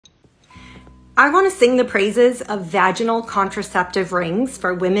I want to sing the praises of vaginal contraceptive rings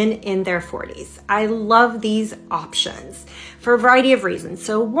for women in their 40s. I love these options for a variety of reasons.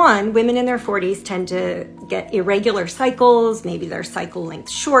 So one, women in their 40s tend to get irregular cycles. Maybe their cycle length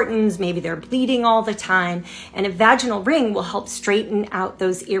shortens, maybe they're bleeding all the time, and a vaginal ring will help straighten out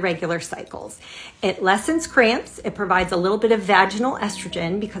those irregular cycles. It lessens cramps. It provides a little bit of vaginal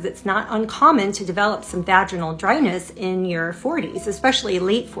estrogen because it's not uncommon to develop some vaginal dryness in your 40s, especially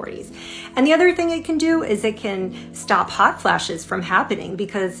late 40s. And the other thing it can do is it can stop hot flashes from happening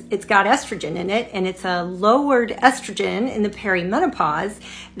because it's got estrogen in it, and it's a lowered estrogen in the perimenopause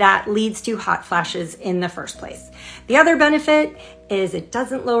that leads to hot flashes in the first place. The other benefit is it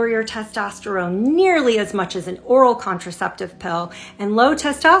doesn't lower your testosterone nearly as much as an oral contraceptive pill, and low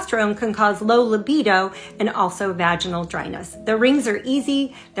testosterone can cause low libido and also vaginal dryness. The rings are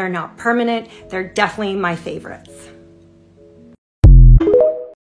easy, they're not permanent, they're definitely my favorites.